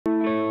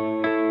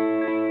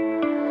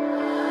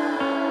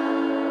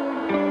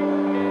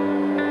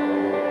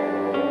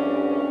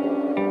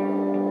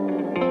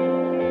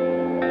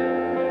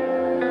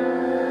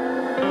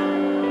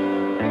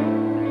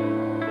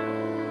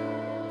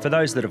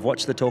those that have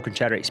watched the Talk and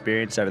Chatter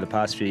experience over the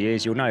past few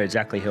years, you'll know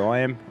exactly who I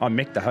am. I'm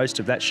Mick, the host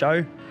of that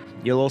show.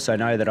 You'll also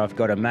know that I've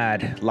got a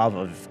mad love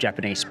of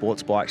Japanese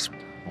sports bikes,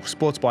 or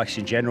sports bikes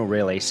in general,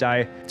 really.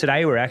 So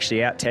today we're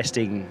actually out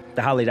testing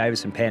the Harley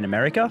Davidson Pan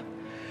America.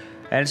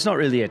 And it's not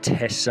really a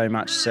test so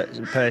much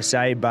per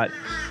se, but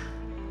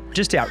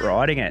just out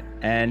riding it.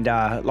 And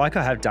like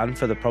I have done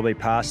for the probably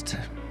past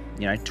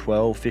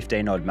 12,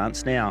 15 odd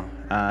months now,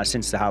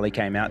 since the Harley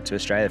came out to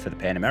Australia for the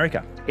Pan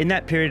America. In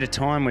that period of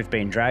time, we've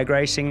been drag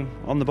racing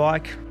on the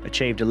bike,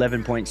 achieved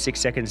 11.6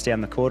 seconds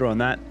down the quarter on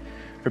that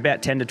for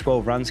about 10 to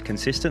 12 runs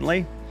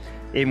consistently.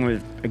 Even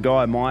with a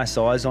guy my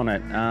size on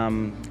it,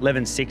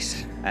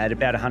 11.6 at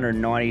about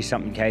 190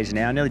 something k's an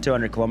hour, nearly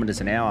 200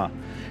 kilometers an hour.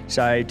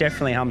 So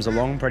definitely hums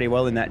along pretty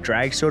well in that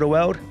drag sort of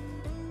world.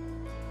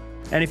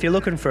 And if you're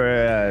looking for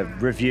a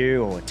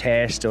review or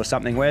test or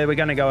something where we're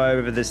going to go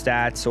over the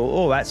stats or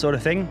all that sort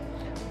of thing,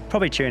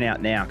 probably tune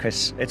out now,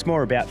 because it's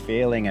more about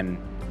feeling and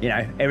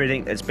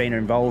everything that's been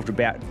involved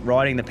about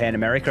riding the Pan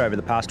America over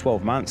the past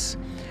 12 months.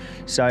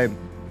 So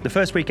the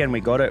first weekend we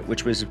got it,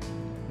 which was,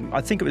 I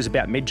think it was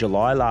about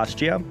mid-July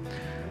last year,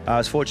 I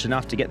was fortunate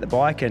enough to get the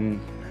bike and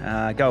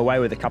go away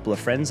with a couple of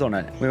friends on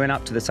it. We went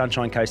up to the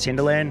Sunshine Coast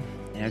Hinterland,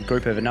 a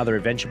group of another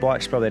adventure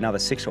bikes, probably another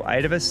 6 or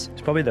 8 of us.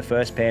 It's probably the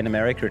first Pan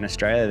America in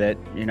Australia that,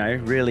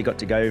 really got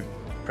to go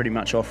pretty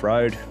much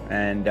off-road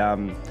and,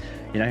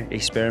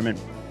 experiment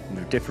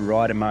with different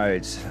rider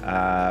modes,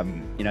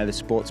 the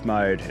sports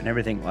mode and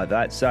everything like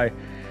that. So,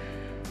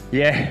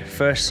 yeah,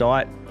 first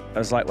sight, I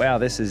was like, wow,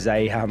 this is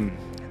a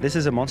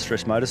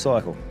monstrous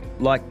motorcycle.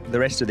 Like the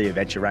rest of the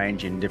adventure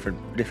range in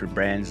different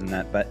brands and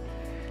that, but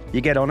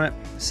you get on it,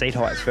 seat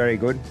height's very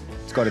good.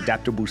 It's got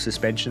adaptable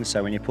suspension,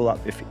 so when you pull up,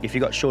 if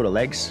you've got shorter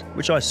legs,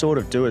 which I sort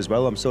of do as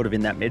well, I'm sort of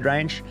in that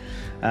mid-range,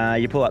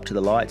 you pull up to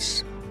the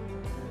lights,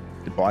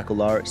 the bike will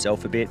lower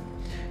itself a bit,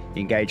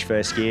 you engage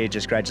first gear,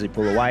 just gradually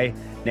pull away.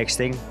 Next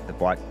thing, the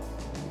bike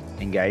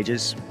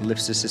engages,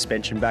 lifts the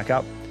suspension back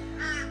up.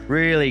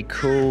 Really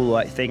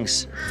cool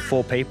things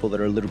for people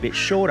that are a little bit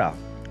shorter,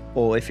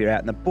 or if you're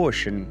out in the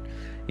bush and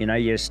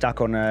you're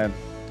stuck on a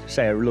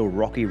little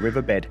rocky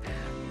riverbed.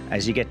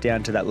 As you get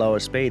down to that lower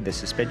speed, the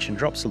suspension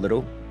drops a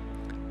little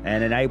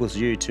and enables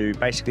you to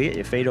basically get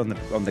your feet on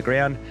the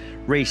ground,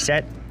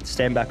 reset,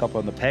 stand back up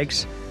on the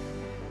pegs,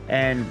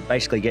 and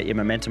basically get your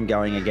momentum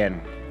going again.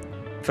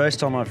 First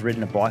time I've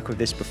ridden a bike with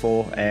this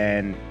before,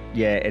 and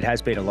yeah, it has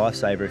been a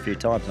lifesaver a few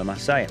times, I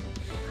must say.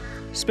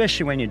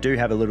 Especially when you do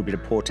have a little bit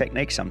of poor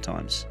technique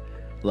sometimes,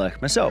 like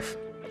myself,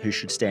 who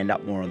should stand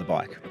up more on the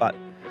bike, but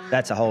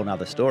that's a whole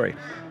nother story.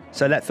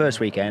 So that first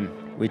weekend,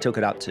 we took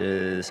it up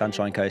to the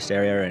Sunshine Coast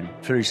area and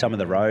through some of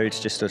the roads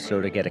just to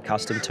sort of get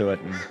accustomed to it.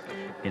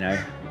 And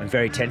I'm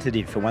very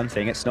tentative for one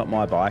thing. It's not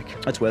my bike.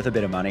 It's worth a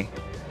bit of money,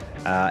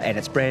 and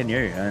it's brand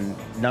new. And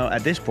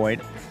at this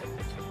point,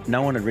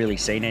 no one had really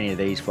seen any of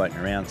these floating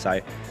around. So,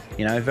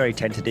 very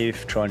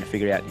tentative, trying to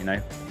figure out,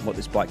 what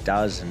this bike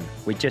does. And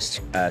we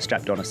just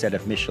strapped on a set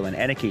of Michelin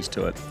Anarchies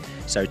to it.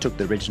 So took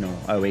the original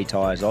OE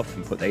tyres off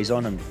and put these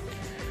on. And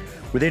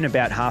within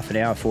about half an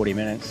hour, 40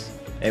 minutes,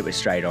 it was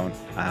straight on.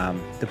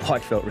 The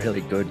bike felt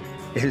really good.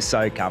 It was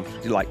so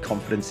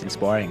confidence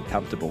inspiring,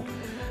 comfortable.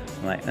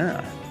 I'm like,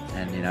 ah.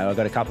 And I've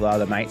got a couple of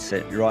other mates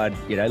that ride,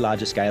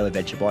 larger scale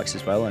adventure bikes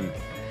as well. And,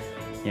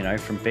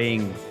 from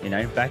being,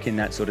 back in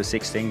that sort of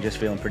 16, just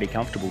feeling pretty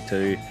comfortable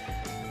to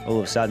all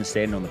of a sudden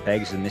standing on the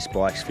pegs and this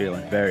bike's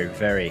feeling very,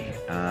 very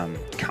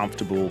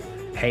comfortable,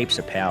 heaps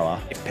of power.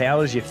 If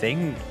power's your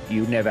thing,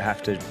 you'll never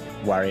have to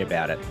worry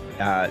about it.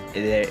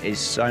 There is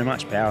so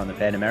much power in the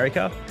Pan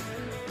America.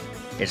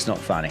 It's not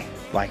funny.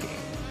 Like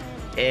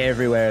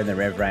everywhere in the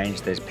rev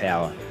range, there's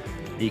power.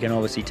 You can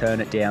obviously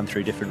turn it down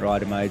through different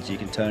rider modes. You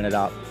can turn it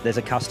up. There's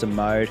a custom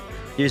mode.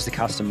 Use the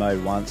custom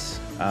mode once.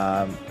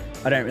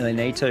 I don't really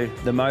need to.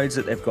 The modes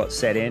that they've got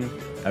set in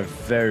are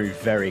very,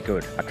 very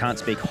good. I can't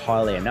speak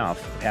highly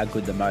enough how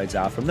good the modes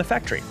are from the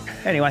factory.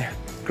 Anyway,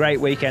 great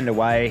weekend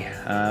away.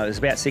 It was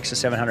about 600 or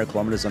 700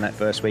 kilometers on that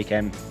first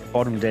weekend.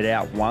 Bottomed it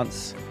out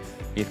once.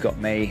 You've got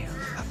me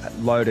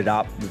loaded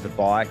up with the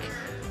bike.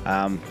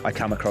 I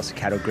come across a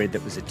cattle grid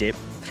that was a dip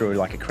through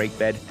like a creek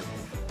bed.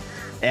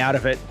 Out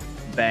of it,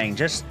 bang,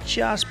 just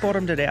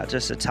bottomed it out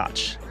just a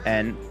touch.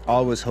 And I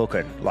was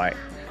hooking, like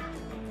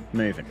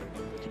moving.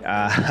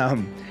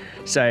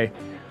 So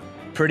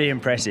pretty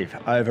impressive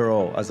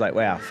overall. I was like,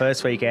 wow,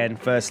 first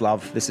weekend, first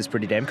love, this is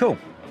pretty damn cool.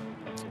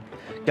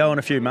 Go on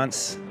a few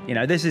months,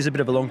 this is a bit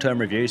of a long-term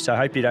review, so I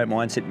hope you don't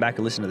mind sitting back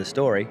and listen to the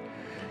story.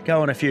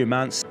 Go on a few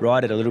months,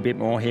 ride it a little bit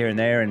more here and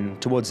there,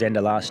 and towards the end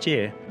of last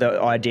year,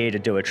 the idea to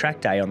do a track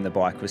day on the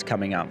bike was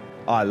coming up.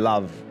 I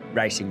love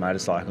racing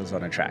motorcycles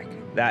on a track.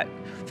 That,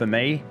 for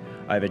me,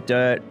 over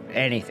dirt,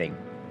 anything.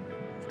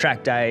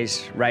 Track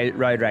days,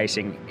 road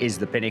racing is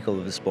the pinnacle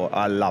of the sport.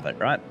 I love it,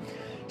 right?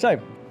 So,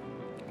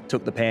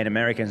 took the Pan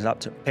Americas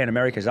up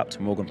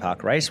to Morgan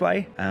Park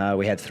Raceway.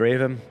 We had 3 of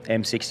them,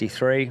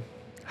 M63,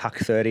 Huck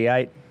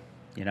 38.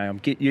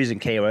 I'm using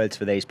keywords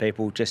for these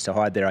people just to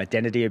hide their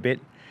identity a bit.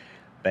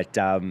 But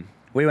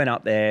we went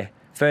up there,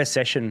 First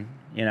session,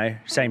 you know,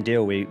 same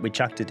deal. We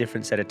chucked a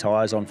different set of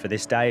tyres on for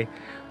this day.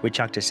 We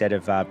chucked a set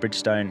of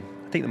Bridgestone,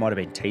 I think there might have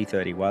been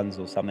T31s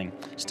or something.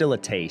 Still a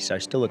T, so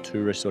still a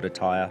tourist sort of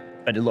tyre,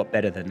 but a lot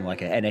better than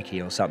like an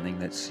Aneki or something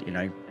that's, you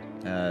know,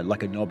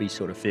 like a knobby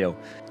sort of feel.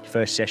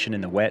 First session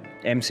in the wet,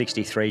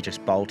 M63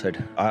 just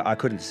bolted. I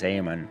couldn't see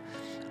him, and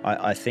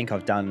I think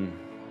I've done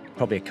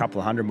probably a couple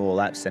of hundred more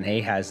laps than he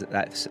has at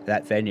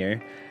that venue.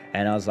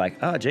 And I was like,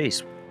 oh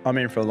geez, I'm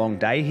in for a long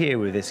day here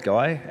with this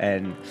guy.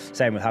 And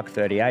same with Huck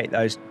 38,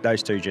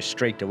 those two just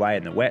streaked away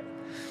in the wet.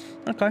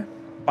 Okay,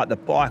 but the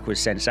bike was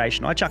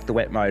sensational. I chucked the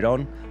wet mode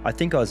on. I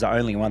think I was the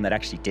only one that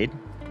actually did.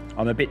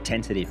 I'm a bit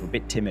tentative, a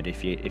bit timid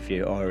if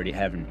you already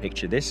haven't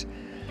pictured this.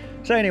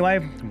 So anyway,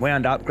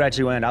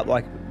 gradually wound up,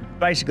 like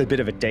basically a bit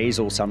of a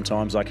diesel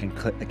sometimes I can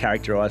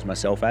characterise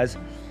myself as.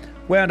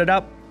 Wound it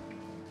up,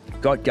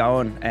 got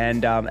going,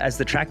 and as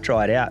the track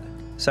dried out,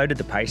 so did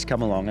the pace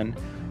come along. And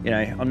you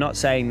know, I'm not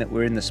saying that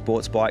we're in the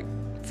sports bike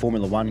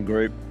Formula One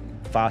group,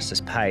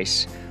 fastest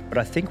pace, but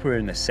I think we're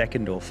in the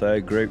second or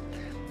third group,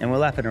 and we're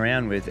lapping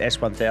around with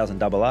S1000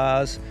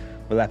 RRs,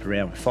 we're lapping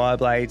around with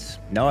Fireblades,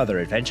 no other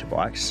adventure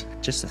bikes,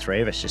 just the three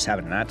of us just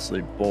having an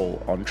absolute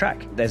ball on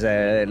track. There's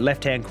a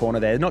left-hand corner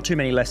there, not too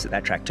many lefts at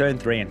that track, turn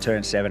 3 and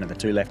turn 7 are the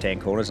two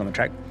left-hand corners on the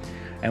track,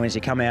 and as you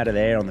come out of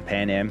there on the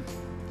Pan Am,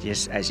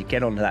 just as you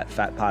get onto that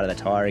fat part of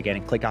the tyre again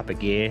and click up a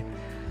gear,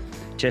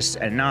 just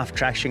enough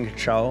traction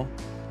control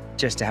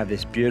just to have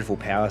this beautiful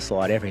power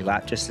slide every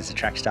lap just as the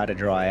track started to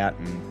dry out.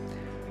 And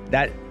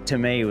that to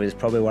me was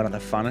probably one of the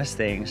funnest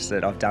things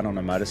that I've done on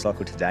a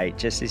motorcycle to date,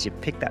 just as you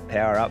pick that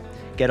power up,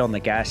 get on the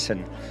gas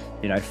and,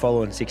 you know,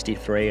 following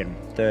 63 and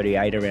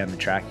 38 around the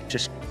track.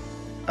 Just,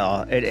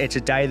 it's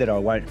a day that I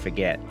won't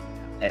forget.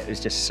 It was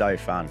just so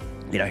fun.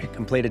 You know,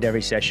 completed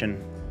every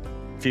session.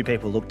 A few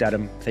people looked at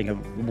them thinking,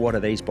 what are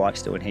these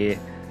bikes doing here?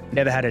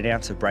 Never had an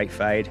ounce of brake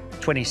fade.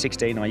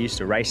 2016, I used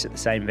to race at the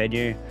same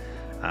venue.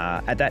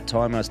 At that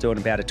time, I was doing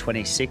about a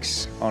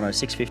 26 on a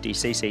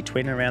 650cc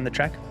twin around the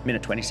track,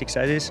 minute 26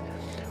 that is.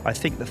 I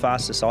think the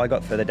fastest I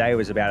got for the day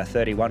was about a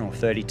 31 or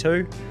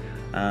 32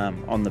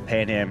 on the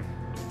Pan Am,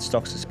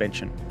 stock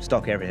suspension,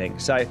 stock everything.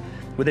 So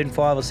within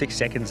 5 or 6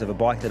 seconds of a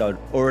bike that I'd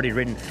already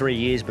ridden 3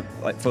 years, but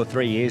like for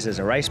 3 years as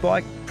a race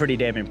bike, pretty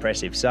damn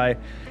impressive. So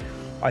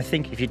I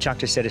think if you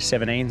chucked a set of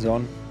 17s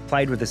on,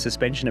 played with the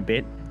suspension a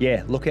bit,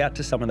 yeah, look out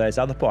to some of those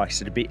other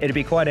bikes. It'd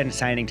be quite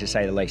entertaining to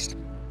say the least.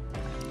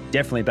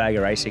 Definitely bag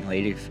a racing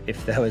lead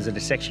if there was a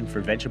section for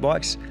adventure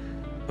bikes,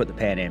 put the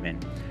Pan Am in.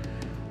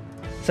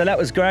 So that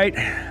was great.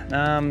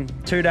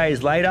 2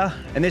 days later,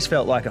 and this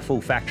felt like a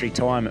full factory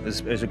time. It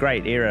was a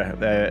great era,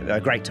 a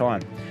great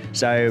time.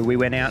 So we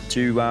went out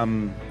to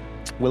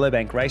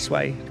Willowbank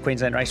Raceway,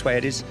 Queensland Raceway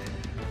it is,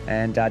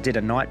 and did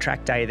a night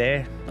track day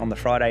there on the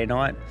Friday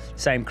night.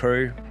 Same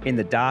crew, in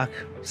the dark,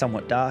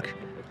 somewhat dark.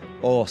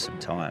 Awesome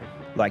time.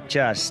 Like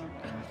just,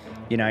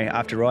 you know,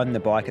 after riding the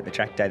bike at the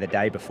track day the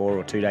day before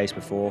or 2 days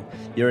before,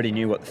 you already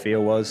knew what the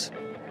feel was.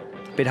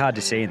 A bit hard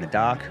to see in the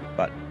dark,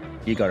 but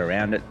you got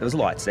around it. There was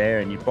lights there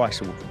and your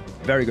bikes were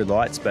very good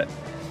lights, but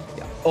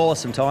yeah,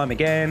 awesome time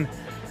again.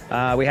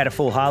 We had a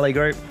full Harley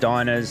group,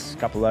 Diners, a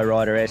couple of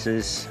Lowrider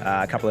S's,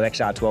 a couple of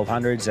XR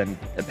 1200s, and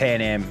the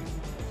Pan Am,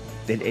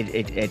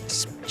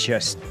 it's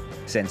just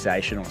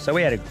sensational. So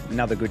we had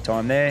another good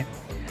time there.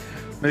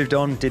 Moved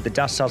on, did the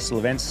Dust Hustle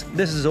events.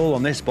 This is all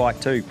on this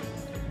bike too.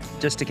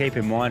 Just to keep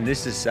in mind,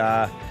 this is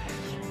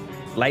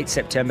late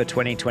September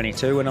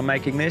 2022 when I'm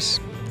making this.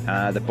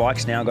 The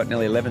bike's now got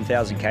nearly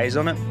 11,000 Ks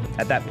on it.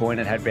 At that point,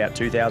 it had about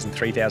 2,000,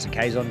 3,000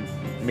 Ks on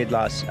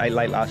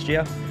late last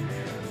year.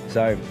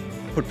 So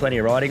put plenty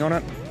of riding on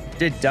it.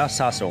 Did Dust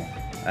Hustle,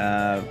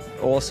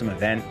 awesome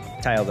event.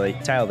 Tail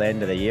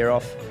end of the year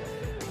off.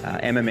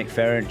 Emma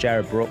McFerrin,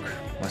 Jared Brook,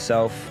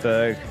 myself,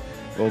 Ferg,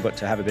 we all got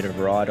to have a bit of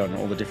a ride on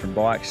all the different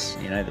bikes.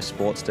 You know, the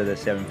Sportster, the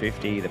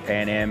 750, the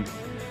Pan Am.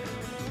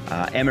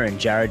 Emma and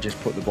Jared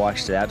just put the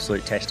bikes to the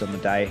absolute test on the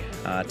day,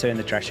 turned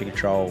the traction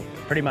control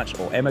pretty much,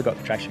 or Emma got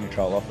the traction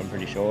control off, I'm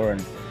pretty sure,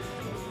 and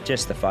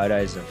just the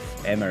photos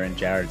of Emma and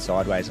Jared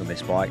sideways on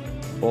this bike,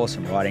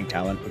 awesome riding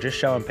talent. We're just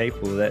showing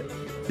people that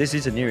this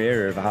is a new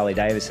era of a Harley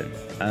Davidson.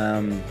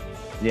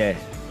 Yeah,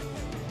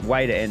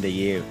 way to end the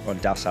year on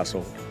Dust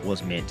Hustle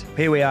was mint.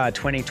 Here we are,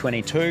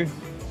 2022.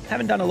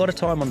 Haven't done a lot of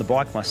time on the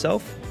bike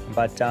myself,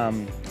 but a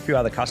few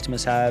other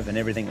customers have and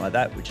everything like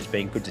that, which has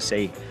been good to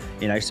see,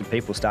 you know, some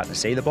people starting to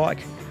see the bike.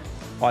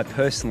 I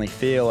personally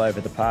feel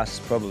over the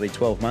past probably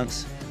 12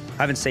 months,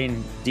 I haven't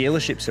seen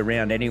dealerships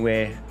around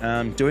anywhere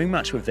doing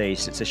much with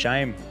these. It's a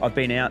shame. I've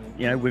been out,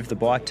 you know, with the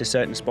bike to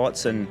certain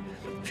spots and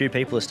a few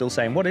people are still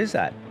saying, what is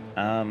that?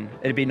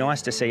 It'd be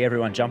nice to see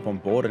everyone jump on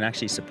board and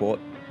actually support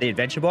the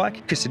adventure bike,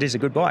 because it is a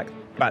good bike.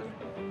 But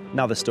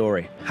another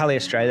story. Harley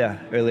Australia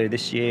earlier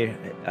this year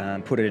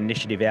put an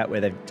initiative out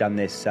where they've done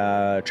this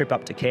trip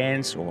up to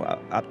Cairns or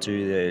up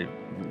to the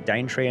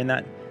Daintree and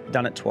that.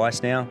 Done it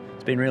twice now.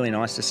 It's been really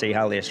nice to see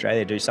Harley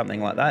Australia do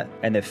something like that.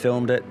 And they've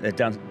filmed it. They've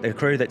done, the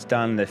crew that's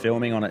done the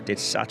filming on it did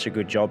such a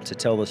good job to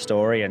tell the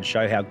story and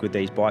show how good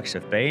these bikes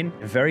have been.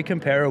 Very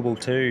comparable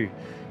to,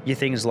 your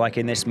things like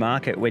in this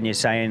market when you're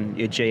saying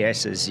your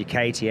GSs, your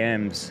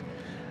KTMs,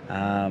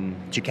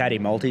 Ducati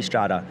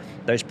Multistrada,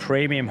 those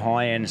premium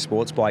high-end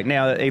sports bike.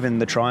 Now even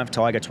the Triumph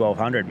Tiger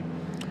 1200,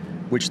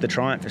 which the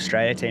Triumph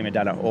Australia team have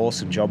done an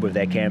awesome job with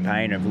their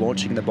campaign of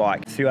launching the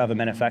bike. A few other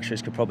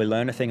manufacturers could probably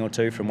learn a thing or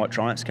two from what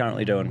Triumph's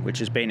currently doing, which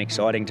has been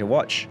exciting to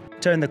watch.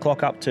 Turned the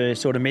clock up to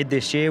sort of mid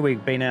this year.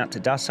 We've been out to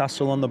Dust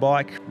Hustle on the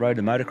bike, rode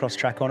the motocross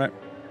track on it,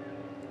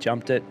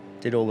 jumped it,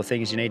 did all the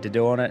things you need to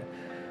do on it.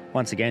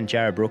 Once again,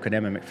 Jared Brook and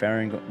Emma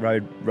McFerrin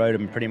rode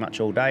them pretty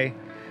much all day.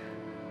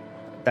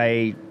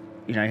 They,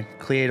 you know,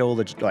 cleared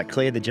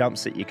the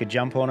jumps that you could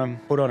jump on them,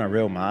 put on a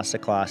real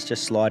masterclass,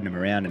 just sliding them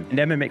around. And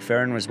Emma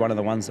McFerrin was one of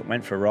the ones that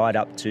went for a ride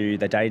up to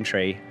the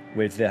Daintree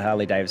with the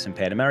Harley Davidson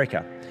Pan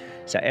America.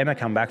 So Emma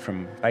come back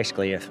from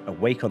basically a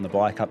week on the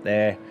bike up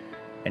there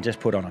and just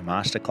put on a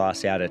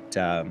masterclass out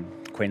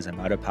at Queensland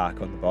Motor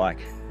Park on the bike.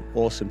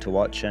 Awesome to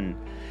watch. And,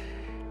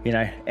 you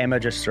know, Emma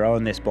just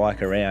throwing this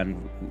bike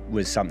around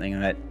was something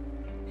that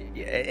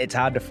it's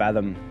hard to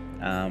fathom.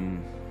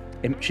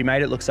 She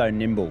made it look so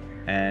nimble.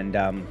 And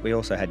we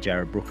also had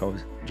Jared Brook.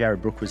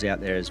 Jared Brook was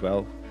out there as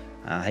well.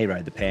 He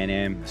rode the Pan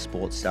Am, the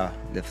Sportster,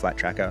 the Flat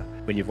Tracker.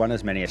 When you've won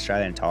as many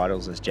Australian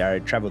titles as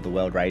Jared, travelled the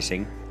world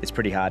racing, it's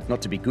pretty hard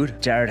not to be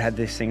good. Jared had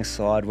this thing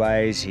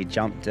sideways, he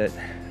jumped it,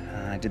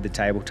 did the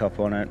tabletop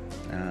on it.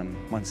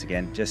 Once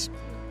again, just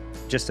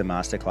a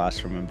masterclass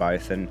from them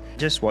both, and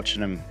just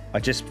watching them,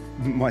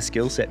 my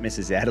skill set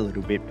misses out a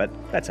little bit, but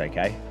that's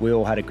okay. We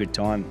all had a good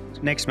time.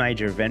 Next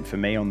major event for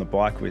me on the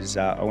bike was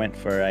I went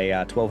for a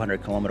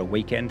 1,200 kilometre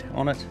weekend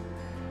on it.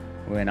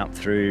 We went up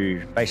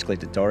through basically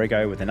to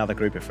Dorrigo with another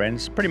group of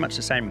friends, pretty much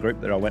the same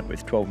group that I went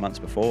with 12 months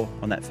before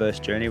on that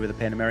first journey with the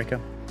Pan America,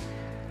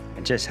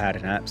 and just had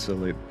an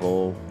absolute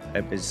ball.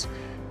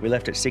 We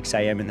left at 6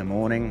 a.m. in the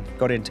morning,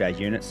 got into our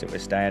units that we're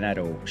staying at,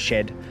 or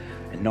shed,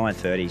 at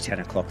 9:30, 10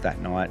 o'clock that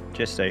night.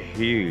 Just a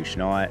huge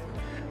night.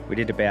 We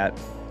did about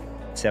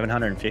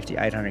 750,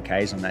 800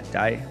 Ks on that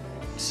day.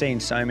 Seen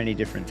so many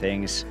different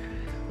things.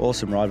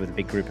 Awesome ride with a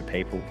big group of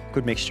people.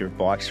 Good mixture of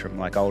bikes from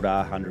like old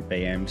R100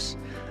 BMs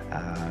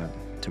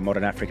to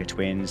modern Africa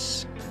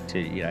Twins, to,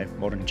 you know,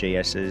 modern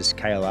GSs,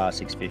 KLR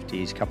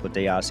 650s, a couple of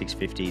DR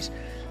 650s,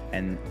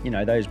 and, you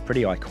know, those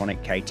pretty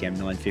iconic KTM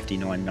 950,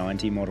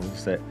 990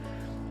 models that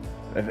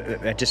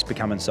are just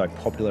becoming so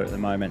popular at the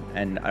moment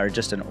and are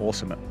just an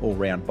awesome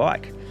all-round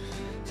bike.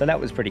 So that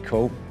was pretty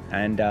cool,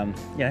 and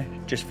you know,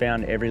 just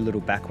found every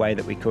little back way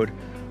that we could.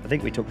 I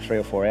think we took 3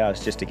 or 4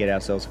 hours just to get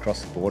ourselves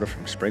across the border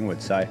from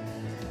Springwood. So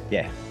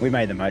yeah, we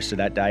made the most of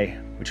that day,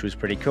 which was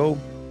pretty cool.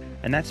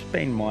 And that's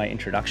been my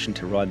introduction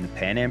to riding the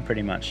Pan Am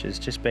pretty much. It's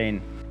just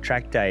been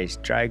track days,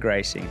 drag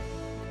racing,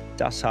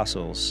 dust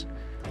hustles,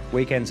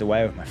 weekends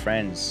away with my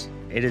friends.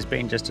 It has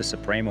been just a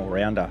supreme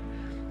all-rounder.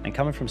 And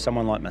coming from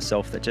someone like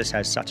myself that just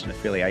has such an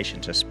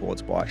affiliation to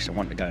sports bikes and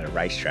wanting to go to a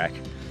racetrack,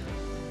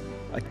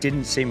 I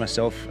didn't see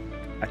myself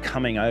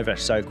coming over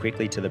so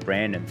quickly to the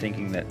brand and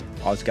thinking that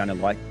I was going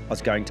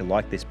to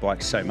like this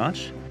bike so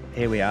much.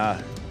 Here we are,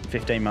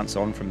 15 months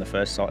on from the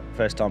first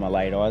time I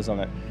laid eyes on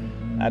it.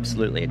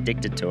 Absolutely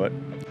addicted to it.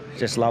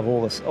 Just love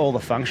all the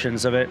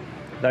functions of it.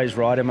 Those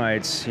rider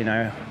modes, you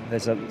know,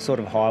 there's a sort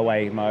of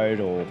highway mode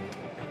or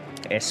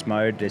S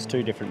mode. There's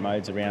 2 different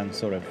modes around,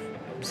 sort of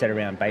set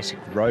around basic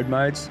road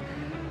modes.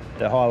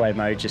 The highway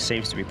mode just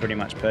seems to be pretty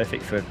much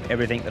perfect for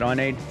everything that I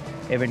need.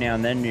 Every now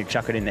and then you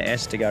chuck it in the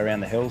S to go around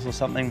the hills or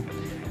something,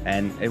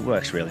 and it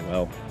works really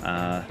well.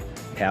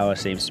 Power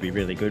seems to be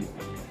really good.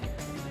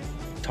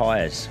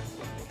 Tyres,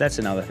 that's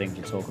another thing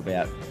to talk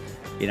about.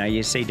 You know,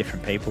 you see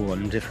different people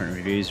and different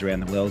reviews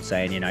around the world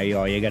saying, you know,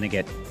 oh, you're going to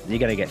get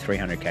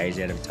 300 Ks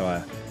out of a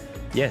tyre.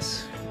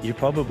 Yes, you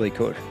probably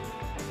could,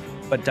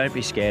 but don't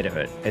be scared of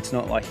it. It's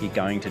not like you're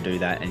going to do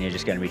that and you're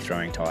just going to be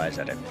throwing tyres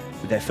at it.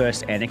 The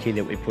first Anarchy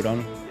that we put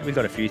on, we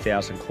got a few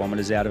thousand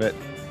kilometres out of it,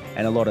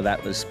 and a lot of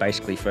that was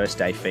basically first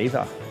day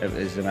fever. It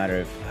was a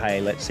matter of,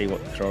 hey, let's see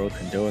what the throttle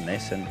can do on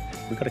this, and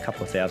we got a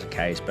couple of thousand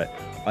Ks, but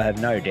I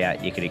have no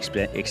doubt you could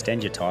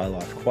extend your tyre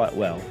life quite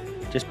well,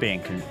 just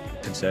being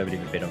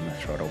conservative a bit on the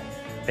throttle.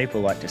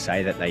 People like to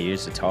say that they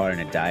use the tyre in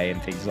a day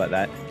and things like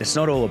that. It's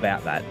not all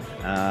about that.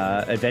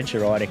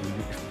 Adventure riding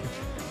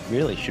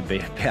really should be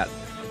about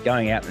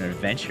going out on an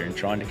adventure and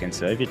trying to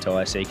conserve your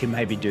tyre so you can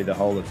maybe do the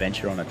whole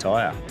adventure on a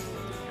tyre.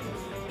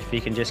 If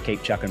you can just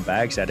keep chucking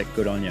bags at it,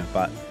 good on you.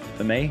 But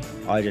for me,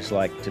 I just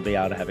like to be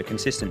able to have a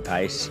consistent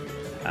pace,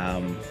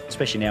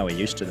 especially now we're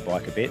used to the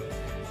bike a bit.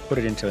 Put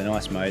it into a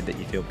nice mode that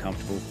you feel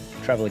comfortable,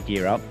 travel a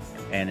gear up,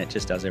 and it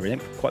just does everything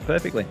quite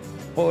perfectly.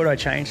 What would I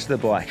change to the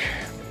bike?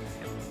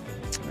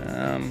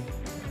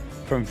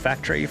 From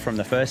factory, from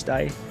the first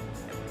day,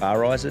 bar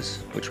risers,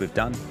 which we've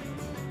done.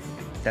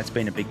 That's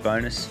been a big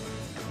bonus.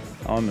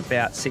 I'm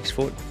about 6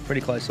 foot,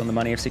 pretty close on the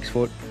money of 6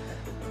 foot.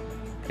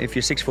 If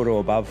you're 6 foot or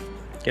above,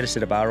 get a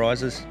set of bar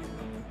risers,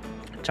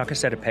 chuck a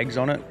set of pegs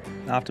on it.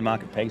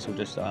 Aftermarket pegs will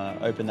just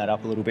open that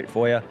up a little bit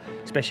for you,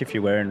 especially if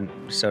you're wearing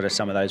sort of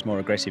some of those more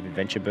aggressive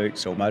adventure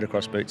boots or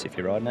motocross boots if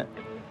you're riding it,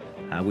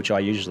 which I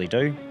usually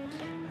do.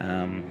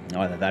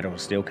 Either that or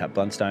steel cut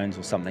Blundstones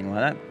or something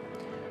like that.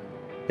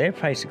 They're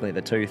basically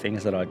the two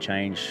things that I'd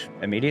change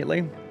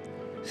immediately.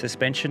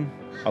 Suspension,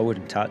 I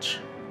wouldn't touch.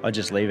 I'd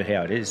just leave it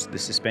how it is. The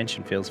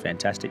suspension feels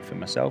fantastic for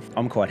myself.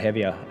 I'm quite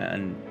heavier,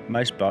 and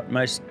most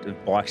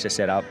bikes are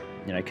set up,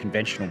 you know,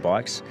 conventional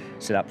bikes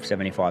set up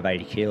 75,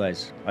 80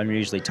 kilos. I'm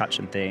usually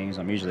touching things,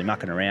 I'm usually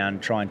mucking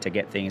around, trying to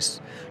get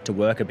things to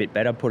work a bit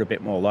better, put a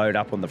bit more load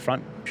up on the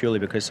front, purely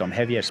because I'm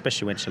heavier,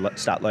 especially once you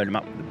start loading them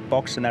up with the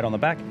box and that on the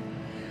back.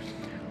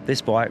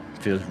 This bike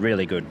feels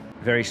really good.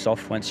 Very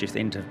soft once you're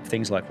into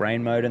things like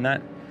rain mode and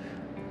that.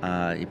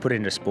 You put it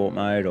into sport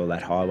mode or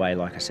that highway,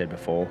 like I said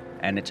before,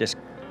 and it just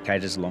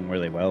caters along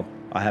really well.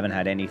 I haven't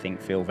had anything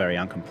feel very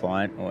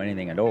uncompliant or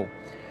anything at all.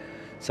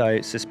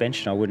 So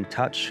suspension I wouldn't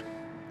touch.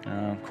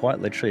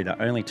 Quite literally the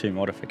only two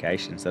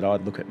modifications that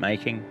I'd look at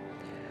making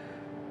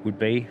would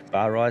be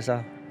bar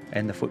riser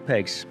and the foot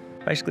pegs.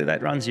 Basically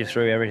that runs you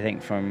through everything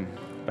from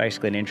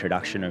basically an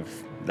introduction of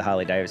the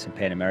Harley Davidson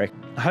Pan America.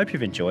 I hope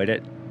you've enjoyed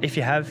it. If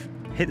you have,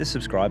 hit the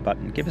subscribe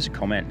button, give us a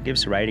comment, give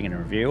us a rating and a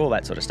review, all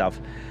that sort of stuff.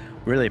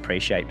 Really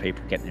appreciate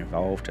people getting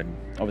involved and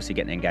obviously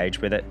getting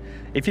engaged with it.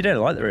 If you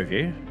don't like the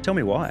review, tell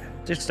me why.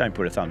 Just don't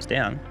put a thumbs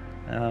down.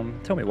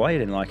 Tell me why you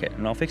didn't like it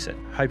and I'll fix it.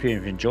 Hope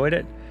you've enjoyed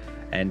it.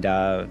 And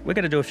we're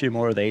going to do a few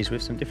more of these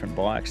with some different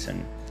bikes,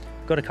 and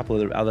got a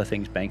couple of other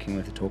things banking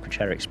with the talk and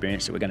chatter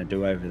experience that we're going to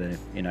do over the,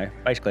 you know,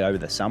 basically over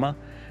the summer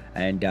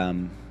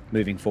and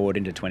moving forward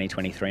into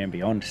 2023 and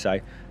beyond. So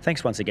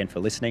thanks once again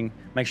for listening.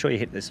 Make sure you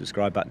hit the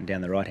subscribe button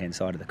down the right hand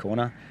side of the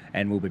corner,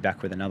 and we'll be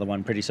back with another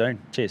one pretty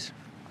soon. Cheers.